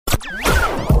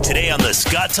Today on the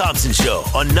Scott Thompson Show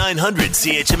on 900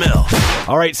 CHML.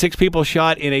 All right, 6 people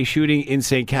shot in a shooting in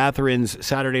St. Catharines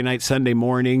Saturday night, Sunday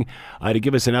morning. To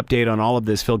give us an update on all of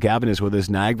this, Phil Gavin is with us,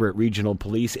 Niagara Regional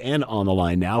Police, and on the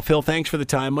line now. Phil, thanks for the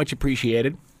time. Much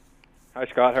appreciated. Hi,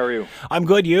 Scott. How are you? I'm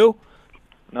good. You?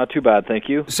 Not too bad, thank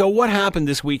you. So what happened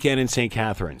this weekend in St.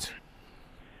 Catharines?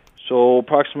 So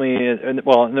approximately, in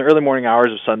the early morning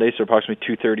hours of Sunday, so approximately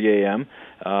 2:30 a.m.,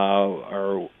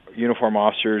 our uniform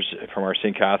officers from our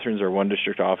St. Catharines, our 1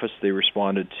 district office, they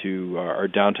responded to our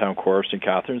downtown core of St.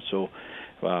 Catharines, so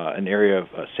an area of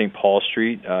St. Paul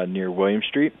Street near William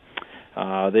Street.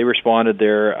 They responded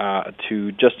there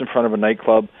to just in front of a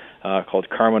nightclub called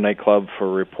Karma Nightclub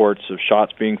for reports of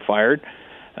shots being fired.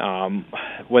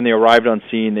 When they arrived on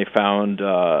scene, they found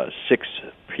 6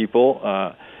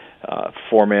 people,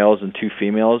 4 males and 2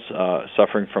 females,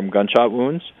 suffering from gunshot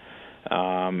wounds.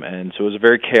 And so it was a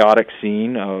very chaotic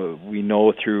scene. We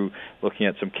know through looking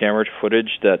at some camera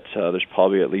footage that there's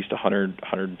probably at least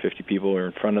 150 people were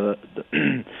in front of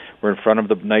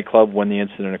the nightclub when the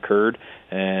incident occurred,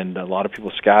 and a lot of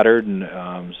people scattered.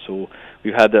 And so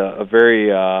we've had a very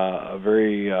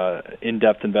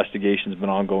in-depth investigation has been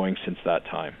ongoing since that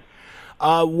time.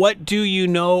 What do you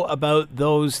know about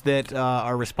those that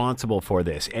are responsible for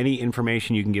this? Any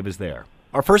information you can give us there?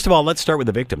 Or first of all, let's start with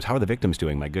the victims. How are the victims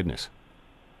doing? My goodness.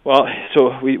 Well,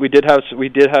 so we did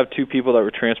have 2 people that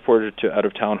were transported to out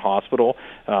of town hospital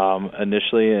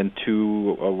initially, and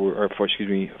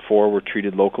 4 were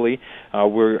treated locally.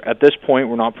 We're at this point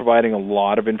we're not providing a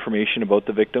lot of information about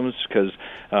the victims because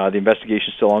the investigation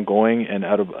is still ongoing, and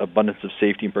out of abundance of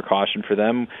safety and precaution for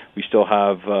them, we still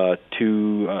have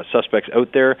 2 suspects out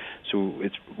there. So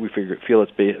we feel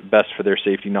it's best for their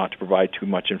safety not to provide too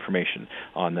much information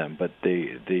on them. But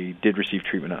they did receive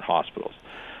treatment at hospitals.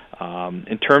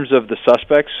 In terms of the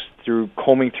suspects, through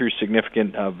combing through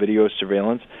significant video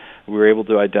surveillance, we were able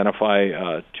to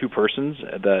identify 2 persons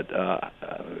that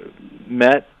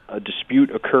met. A dispute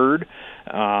occurred,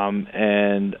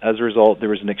 and as a result, there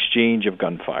was an exchange of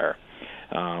gunfire,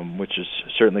 which is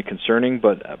certainly concerning.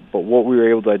 But what we were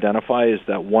able to identify is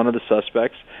that one of the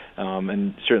suspects,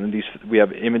 and certainly we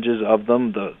have images of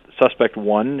them. The suspect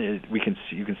 1,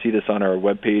 you can see this on our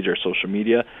webpage, our social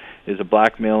media, is a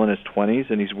black male in his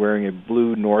 20s, and he's wearing a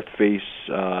blue North Face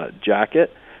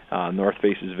jacket. North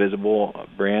Face is visible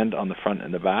brand on the front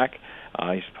and the back.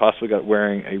 He's possibly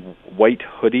wearing a white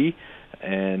hoodie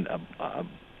and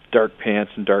dark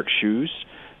pants and dark shoes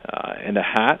and a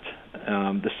hat.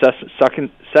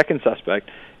 The second suspect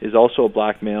is also a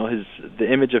black male.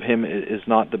 The image of him is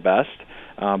not the best,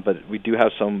 but we do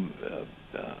have some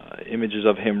images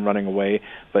of him running away.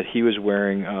 But he was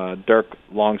wearing a dark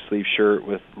long sleeve shirt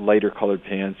with lighter colored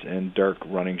pants and dark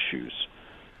running shoes.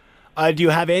 Do you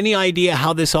have any idea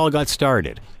how this all got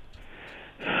started?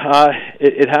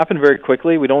 It happened very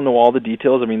quickly. We don't know all the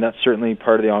details. I mean, that's certainly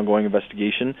part of the ongoing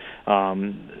investigation.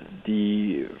 From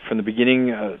the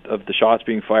beginning of the shots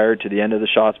being fired to the end of the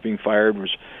shots being fired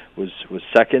was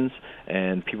seconds,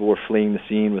 and people were fleeing the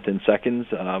scene within seconds.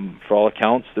 For all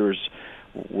accounts,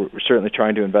 we're certainly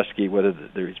trying to investigate whether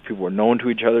these people were known to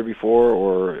each other before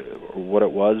or what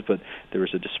it was, but there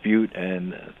was a dispute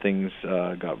and things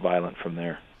got violent from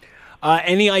there.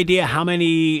 Any idea how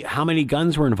many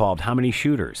guns were involved? How many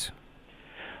shooters?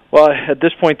 Well, at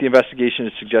this point, the investigation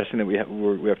is suggesting that we have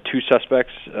 2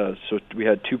 suspects. So we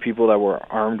had 2 people that were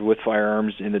armed with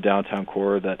firearms in the downtown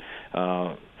core that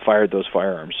fired those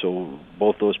firearms. So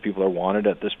both those people are wanted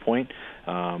at this point.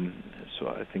 So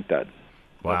I think that's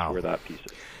where that piece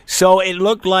is. So it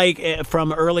looked like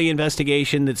from early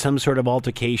investigation that some sort of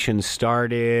altercation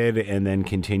started and then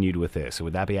continued with this.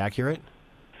 Would that be accurate?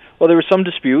 Well, there was some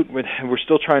dispute. We're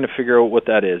still trying to figure out what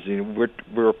that is.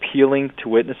 We're appealing to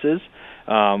witnesses.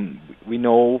 We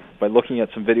know by looking at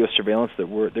some video surveillance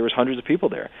that there was hundreds of people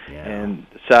there. Yeah. And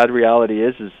the sad reality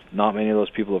is not many of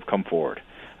those people have come forward.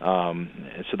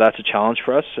 So that's a challenge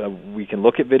for us. We can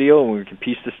look at video and we can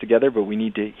piece this together, but we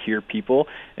need to hear people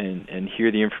and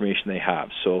hear the information they have.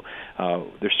 So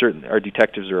our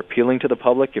detectives are appealing to the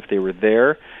public if they were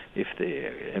there,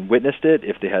 and witnessed it,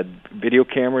 if they had video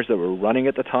cameras that were running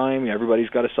at the time. Everybody's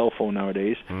got a cell phone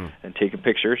nowadays and taking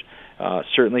pictures.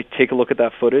 Certainly take a look at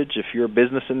that footage. If you're a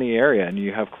business in the area and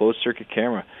you have closed circuit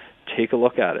camera, take a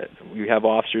look at it. We have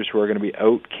officers who are going to be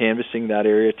out canvassing that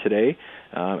area today,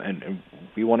 and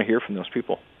we want to hear from those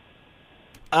people.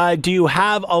 Do you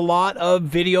have a lot of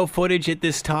video footage at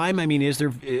this time? I mean, is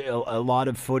there a lot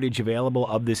of footage available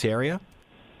of this area?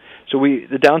 So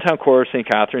the downtown core of St.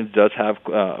 Catharines does have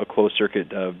a closed-circuit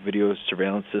video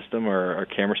surveillance system or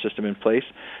camera system in place.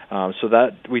 So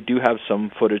that we do have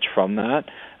some footage from that,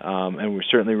 and we're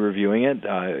certainly reviewing it.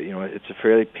 It's a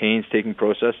fairly painstaking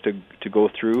process to go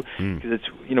through because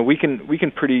we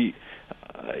can pretty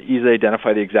easily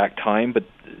identify the exact time, but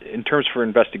in terms for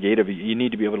investigative, you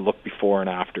need to be able to look before and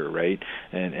after, right?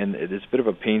 And it's a bit of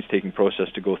a painstaking process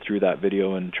to go through that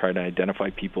video and try to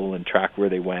identify people and track where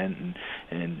they went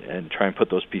and try and put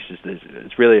those pieces.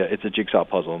 It's really it's a jigsaw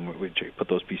puzzle, and we put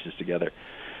those pieces together.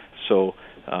 So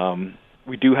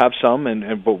we do have some,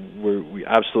 but we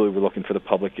absolutely we're looking for the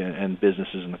public and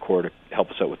businesses in the core to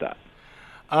help us out with that.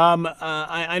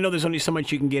 I know there's only so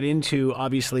much you can get into,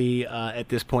 obviously, at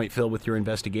this point, Phil, with your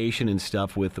investigation and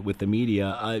stuff with the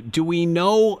media. Do we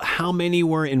know how many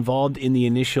were involved in the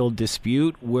initial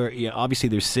dispute? Where obviously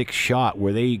there's 6 shot.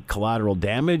 Were they collateral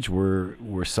damage?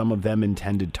 Were some of them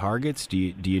intended targets? Do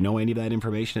you know any of that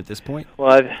information at this point?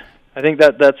 Well, I think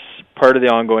that's part of the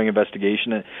ongoing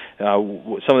investigation.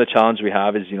 Some of the challenge we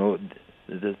have is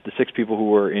the 6 people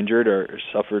who were injured or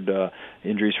suffered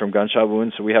injuries from gunshot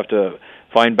wounds, so we have to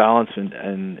find balance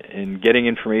in getting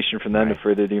information from them to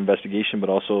further the investigation, but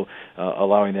also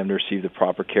allowing them to receive the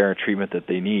proper care and treatment that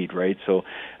they need, right? So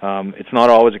it's not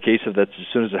always a case of that as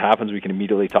soon as it happens we can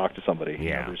immediately talk to somebody.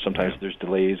 Sometimes there's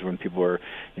delays when people are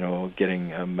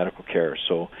getting medical care.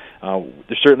 So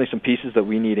there's certainly some pieces that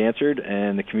we need answered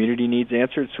and the community needs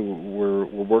answered, so we're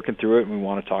working through it, and we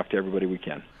want to talk to everybody we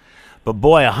can. But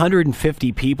boy,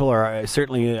 150 people, or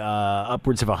certainly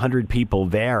upwards of 100 people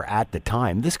there at the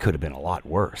time. This could have been a lot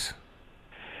worse.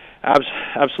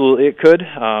 Absolutely, it could.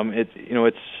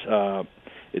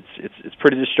 It's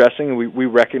pretty distressing. We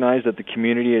recognize that the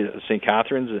community of St.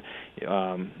 Catharines,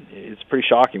 it's pretty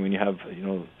shocking when you have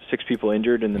 6 people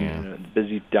injured in the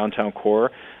busy downtown core.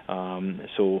 We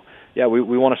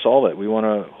want to solve it. We want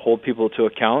to hold people to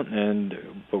account,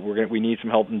 but we need some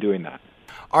help in doing that.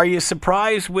 Are you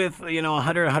surprised with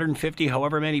 100, 150,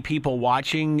 however many people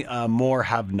watching, more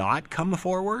have not come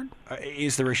forward?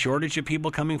 Is there a shortage of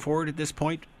people coming forward at this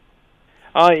point?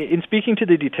 In speaking to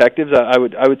the detectives, I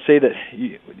would say that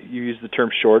you use the term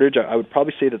shortage. I would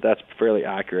probably say that that's fairly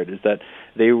accurate. Is that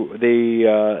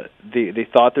they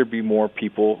thought there'd be more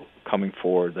people coming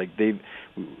forward. Like they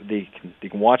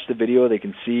can watch the video, they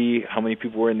can see how many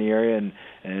people were in the area,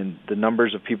 and the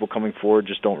numbers of people coming forward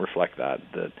just don't reflect that.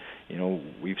 That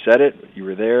we've said it. You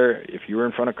were there. If you were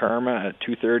in front of Karma at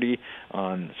 2:30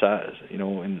 on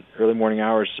in early morning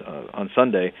hours on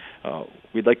Sunday,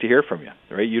 we'd like to hear from you.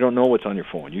 Right? You don't know what's on your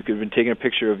phone. You could have been taking a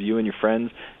picture of you and your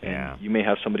friends, and you may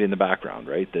have somebody in the background,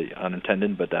 right?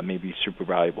 Unintended, but that may be super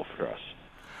valuable for us.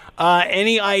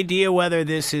 Any idea whether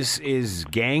this is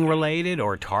gang related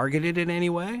or targeted in any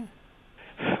way?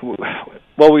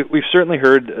 Well, we've certainly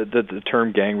heard the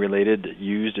term gang-related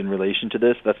used in relation to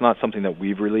this. That's not something that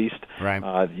we've released. Right.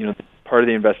 Part of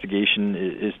the investigation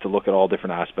is to look at all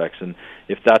different aspects, and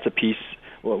if that's a piece,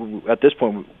 at this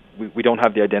point, we don't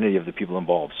have the identity of the people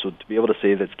involved. So to be able to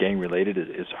say that's gang-related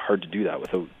is hard to do that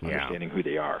without understanding who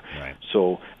they are. Right.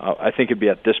 So I think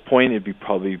at this point, it'd be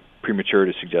probably premature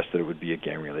to suggest that it would be a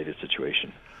gang-related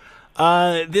situation.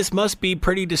 This must be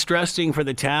pretty distressing for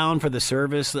the town, for the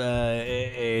service,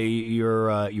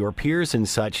 your peers and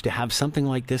such, to have something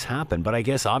like this happen. But I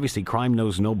guess obviously crime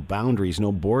knows no boundaries,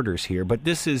 no borders here. But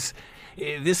this is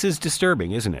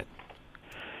disturbing, isn't it?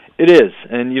 It is,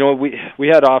 and we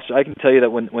had officers. I can tell you that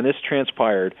when this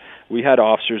transpired, we had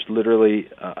officers literally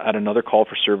at another call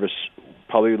for service,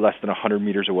 probably less than 100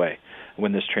 meters away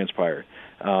when this transpired.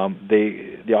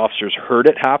 The officers heard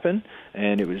it happen,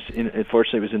 and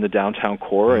unfortunately it was in the downtown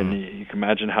core, and you can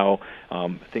imagine how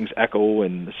things echo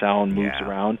and the sound moves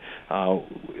around.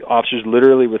 Officers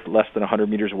literally with less than 100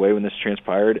 meters away when this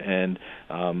transpired, and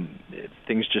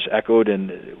things just echoed,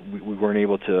 and we weren't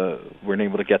able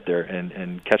to get there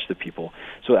and catch the people.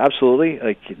 So absolutely,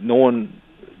 no one.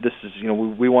 This is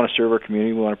we want to serve our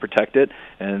community, we want to protect it,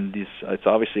 and it's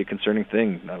obviously a concerning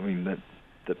thing. I mean that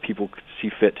people see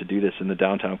fit to do this in the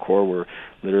downtown core, where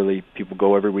literally people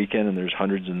go every weekend, and there's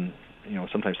hundreds and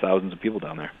sometimes thousands of people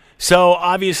down there. So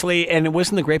obviously, and it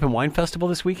wasn't the Grape and Wine Festival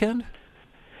this weekend?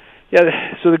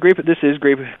 Yeah, so Grape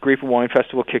and Wine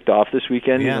Festival kicked off this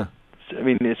weekend. Yeah. I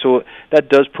mean, so that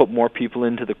does put more people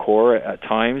into the core at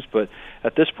times, but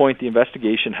at this point, the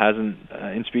investigation hasn't.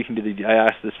 In speaking to I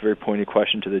asked this very pointed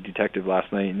question to the detective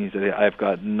last night, and he said, "I've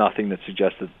got nothing that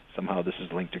suggests that somehow this is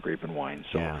linked to Grape and Wine."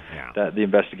 So that the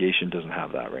investigation doesn't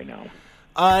have that right now.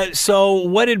 So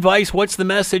what's the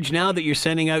message now that you're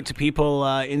sending out to people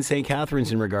in St.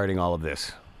 Catharines in regarding all of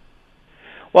this?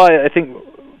 Well, I think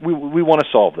we want to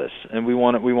solve this, and we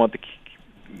want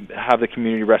have the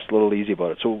community rest a little easy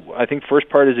about it. So I think first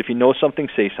part is if you know something,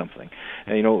 say something.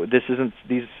 And,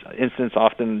 these incidents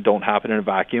often don't happen in a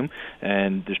vacuum,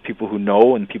 and there's people who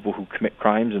know and people who commit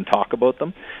crimes and talk about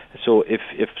them. So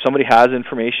if somebody has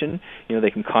information,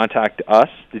 they can contact us,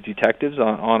 the detectives,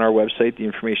 on our website. The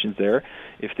information's there.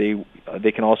 If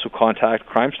they can also contact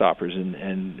Crime Stoppers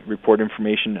and report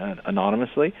information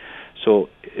anonymously. So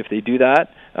if they do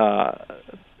that,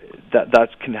 that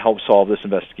can help solve this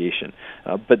investigation.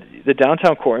 But the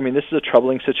downtown core, this is a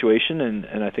troubling situation,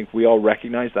 and I think we all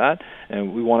recognize that,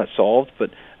 and we want it solved.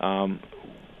 But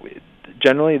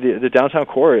generally, the downtown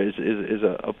core is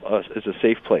a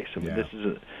safe place. This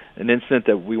is an incident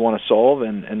that we want to solve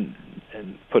and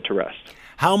put to rest.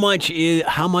 How much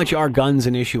are guns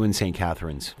an issue in St.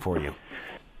 Catharines for you?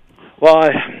 Well,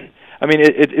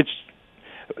 it's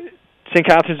St.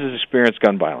 Catharines has experienced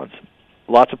gun violence.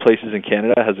 Lots of places in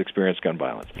Canada has experienced gun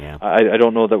violence. Yeah. I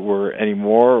don't know that we're any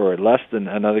more or less than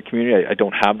another community. I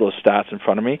don't have those stats in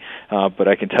front of me, but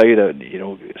I can tell you that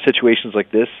situations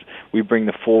like this, we bring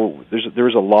the full.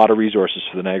 There's a lot of resources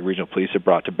for the Niagara Regional Police that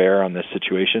brought to bear on this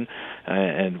situation,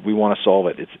 and we want to solve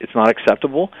it. It's not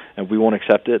acceptable, and we won't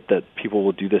accept it that people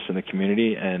will do this in the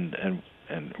community, and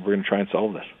we're going to try and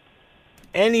solve this.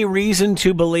 Any reason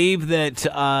to believe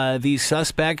that these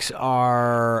suspects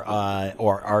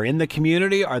are in the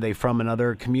community? Are they from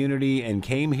another community and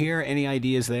came here? Any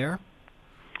ideas there?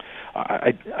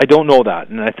 I don't know that,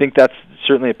 and I think that's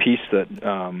certainly a piece that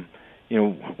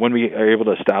when we are able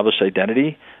to establish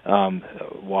identity,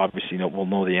 obviously we'll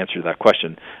know the answer to that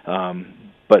question.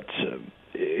 But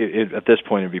at this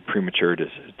point, it'd be premature to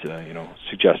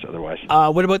suggest otherwise.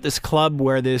 What about this club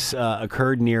where this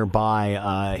occurred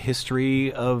nearby?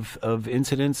 History of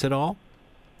incidents at all?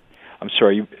 I'm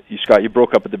sorry, Scott, you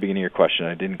broke up at the beginning of your question.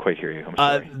 I didn't quite hear you. I'm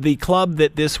sorry. The club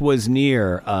that this was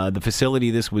near, the facility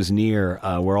this was near,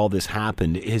 where all this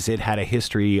happened, has it had a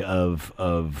history of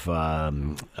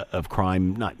crime?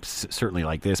 Not certainly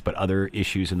like this, but other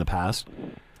issues in the past.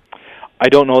 I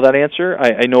don't know that answer.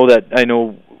 I know.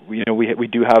 We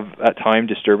do have at time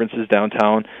disturbances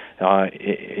downtown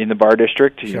in the bar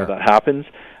district. Sure. That happens.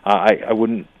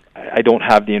 I don't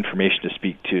have the information to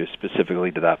speak to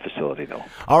specifically to that facility, though.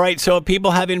 All right. So if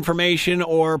people have information,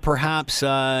 or perhaps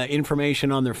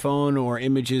information on their phone, or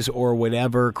images, or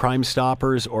whatever, Crime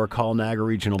Stoppers, or call Niagara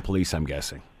Regional Police, I'm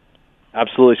guessing.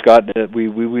 Absolutely, Scott. We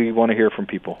want to hear from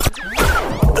people.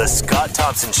 The Scott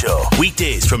Thompson Show,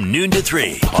 weekdays from noon to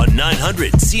 3 on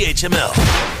 900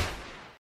 CHML.